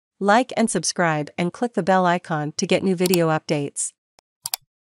Like and subscribe and click the bell icon to get new video updates.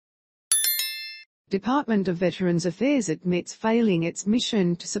 Department of Veterans Affairs admits failing its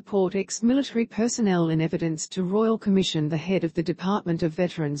mission to support ex-military personnel in evidence to Royal Commission. The head of the Department of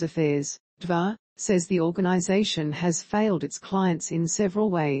Veterans Affairs, DVA, says the organisation has failed its clients in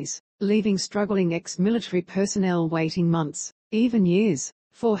several ways, leaving struggling ex-military personnel waiting months, even years,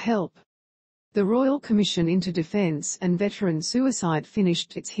 for help. The Royal Commission into Defence and Veteran Suicide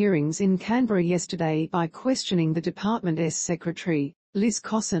finished its hearings in Canberra yesterday by questioning the department's secretary, Liz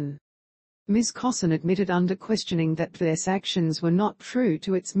Cosson. Ms. Cosson admitted under questioning that DVA's actions were not true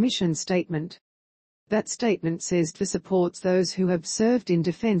to its mission statement. That statement says DVA supports those who have served in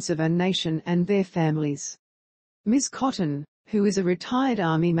defence of our nation and their families. Ms. Cosson, who is a retired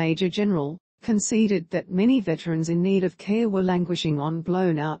Army Major General, conceded that many veterans in need of care were languishing on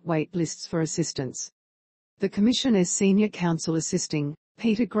blown-out wait lists for assistance. The Commissioner's senior counsel assisting,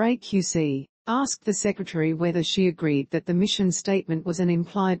 Peter Gray QC, asked the Secretary whether she agreed that the mission statement was an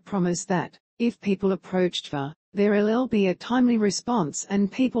implied promise that, if people approached DVA, there'll be a timely response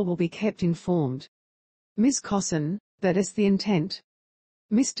and people will be kept informed. Ms. Cosson, that is the intent.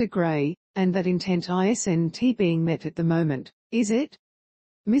 Mr. Gray, and that intent isn't being met at the moment, is it?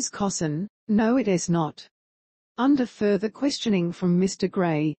 Ms. Cosson, no it is not. Under further questioning from Mr.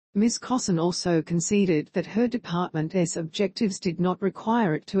 Gray, Ms. Cosson also conceded that her department's objectives did not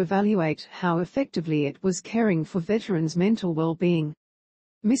require it to evaluate how effectively it was caring for veterans' mental well-being.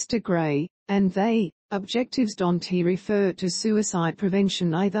 Mr. Gray, and they, objectives don't refer to suicide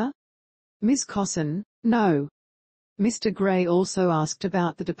prevention either? Ms. Cosson, no. Mr. Gray also asked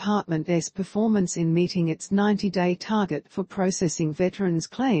about the department's performance in meeting its 90-day target for processing veterans'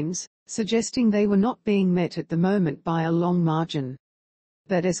 claims, suggesting they were not being met at the moment by a long margin.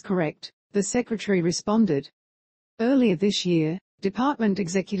 That is correct, the Secretary responded. Earlier this year, Department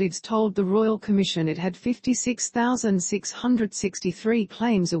executives told the Royal Commission it had 56,663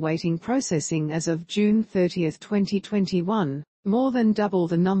 claims awaiting processing as of June 30, 2021, more than double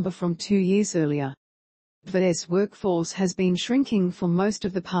the number from 2 years earlier. DVA's workforce has been shrinking for most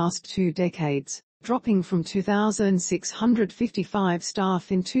of the past 2 decades, dropping from 2,655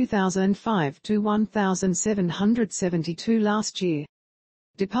 staff in 2005 to 1,772 last year.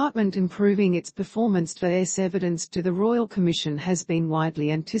 Department improving its performance. DVA's evidence to the Royal Commission has been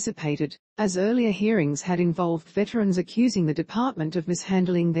widely anticipated, as earlier hearings had involved veterans accusing the department of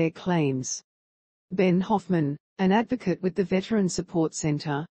mishandling their claims. Ben Hofmann, an advocate with the Veteran Support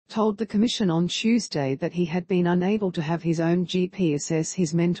Centre, told the Commission on Tuesday that he had been unable to have his own GP assess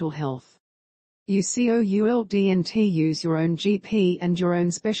his mental health. You couldn't use your own GP and your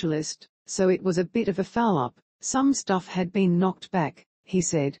own specialist, so it was a bit of a foul-up. Some stuff had been knocked back, he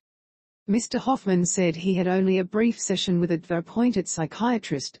said. Mr. Hofmann said he had only a brief session with a DVA-appointed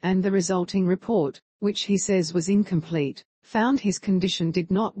psychiatrist and the resulting report, which he says was incomplete, found his condition did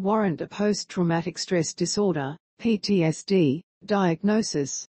not warrant a post-traumatic stress disorder, PTSD,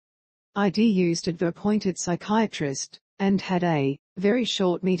 diagnosis. I'd used a DVA-appointed psychiatrist, and had a very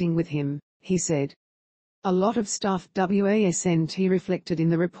short meeting with him, he said. A lot of stuff wasn't reflected in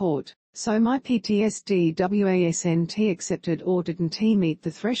the report, so my PTSD wasn't accepted or didn't meet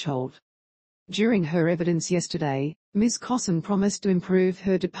the threshold. During her evidence yesterday, Ms. Cosson promised to improve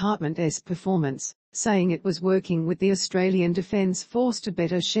her department's performance, saying it was working with the Australian Defence Force to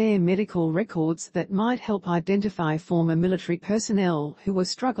better share medical records that might help identify former military personnel who were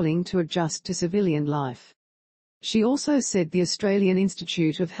struggling to adjust to civilian life. She also said the Australian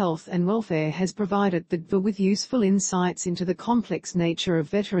Institute of Health and Welfare has provided the DVA with useful insights into the complex nature of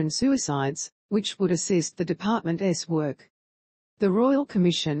veteran suicides, which would assist the department's work. The Royal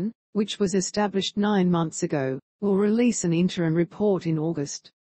Commission, which was established 9 months ago, will release an interim report in August.